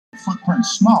Footprint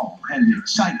small and the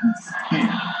excitement big.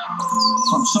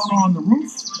 From solar on the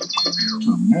roof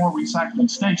to more recycling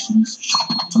stations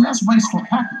to less wasteful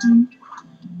packaging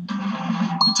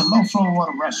to low flow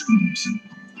water restrooms.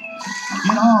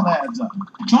 It all adds up.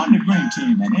 Join the Green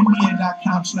Team at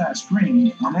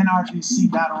nba.com/green and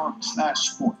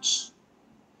nrbc.org/sports.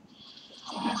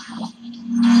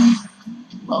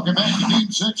 Welcome back to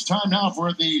Game 6. Time now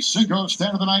for the Cinco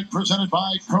Stat of the Night presented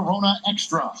by Corona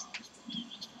Extra.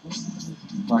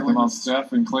 Talking about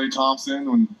Steph and Klay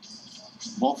Thompson, when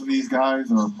both of these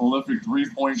guys are prolific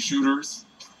three-point shooters,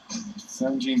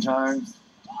 17 times.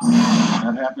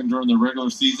 That happened during the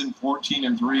regular season,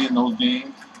 14-3 in those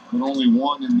games, but only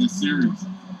one in this series.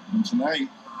 And tonight,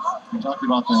 we talked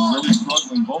about them really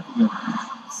struggling, both of them.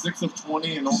 6 of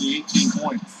 20 and only 18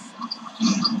 points.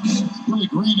 Willie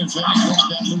Green is in getting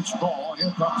that loose ball.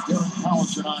 Here comes Derek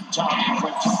Collison on top.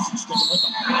 Klay Thompson sticking with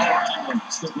him.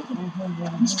 Stick with him.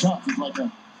 He's tough. He's like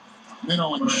a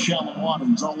minnow in shallow water.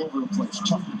 He's all over the place.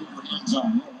 Tough to get your hands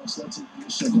on. Yeah, that's what you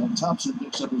said. Thompson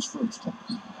picks up his first. I'm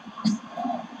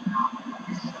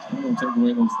going to take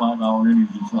away those 5-hour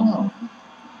innings or something.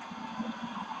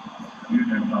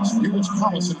 Here's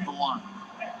Collison at the line.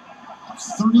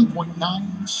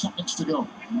 30.9 seconds to go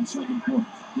in the second quarter.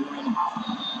 Here in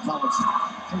Collison.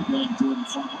 Playing Jordan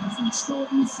Farmers and still at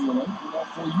UCLA for about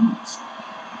 4 years.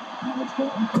 Now let's go.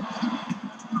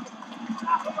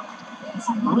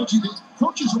 Reggie, the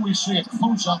coaches always say a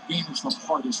closeout game is the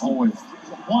hardest. Always.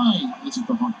 Why is it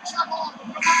the hardest? Let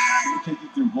me take you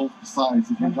through both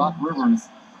sides. If you're Doc Rivers,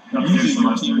 you're using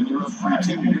your team and you're up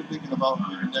 3-2, you're thinking about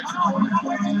your next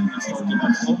opponent, you start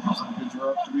getting focused because you're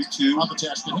up 3-2 On the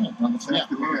task at hand. on the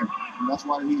task at hand. And that's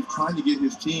why he's trying to get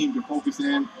his team to focus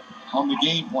in on the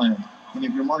game plan. And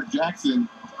if you're Mark Jackson,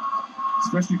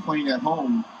 especially playing at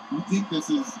home, you think you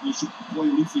should play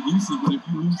loosey-goosey, but if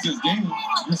you lose this game,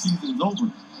 your season's over.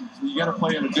 So you got to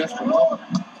play at a desperate level.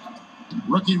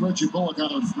 Rookie Reggie Bullock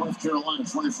out of North Carolina,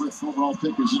 25th overall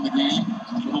pick, is in the game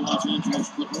for the Los Angeles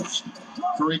Clippers.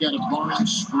 Curry got a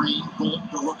Barnes screen. Bullock,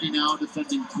 the rookie now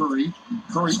defending Curry.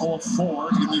 Curry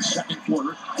 0-4 in the second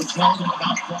quarter. It's now going to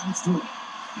knock down through.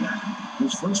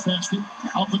 His first basket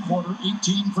out the quarter,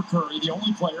 18 for Curry, the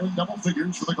only player in double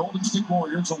figures for the Golden State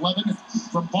Warriors, 11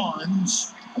 from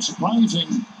Barnes. A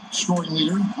surprising scoring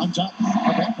leader on top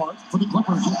of that part for the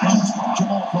Clippers. Here comes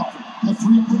Jamal Crawford. The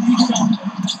three of them each down.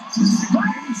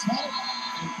 Barnes had it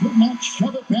and could not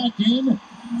shove it back in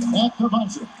at the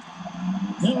buzzer.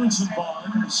 Harrison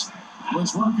Barnes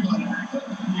was working on.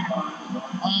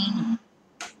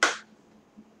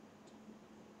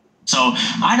 So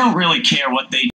I don't really care what they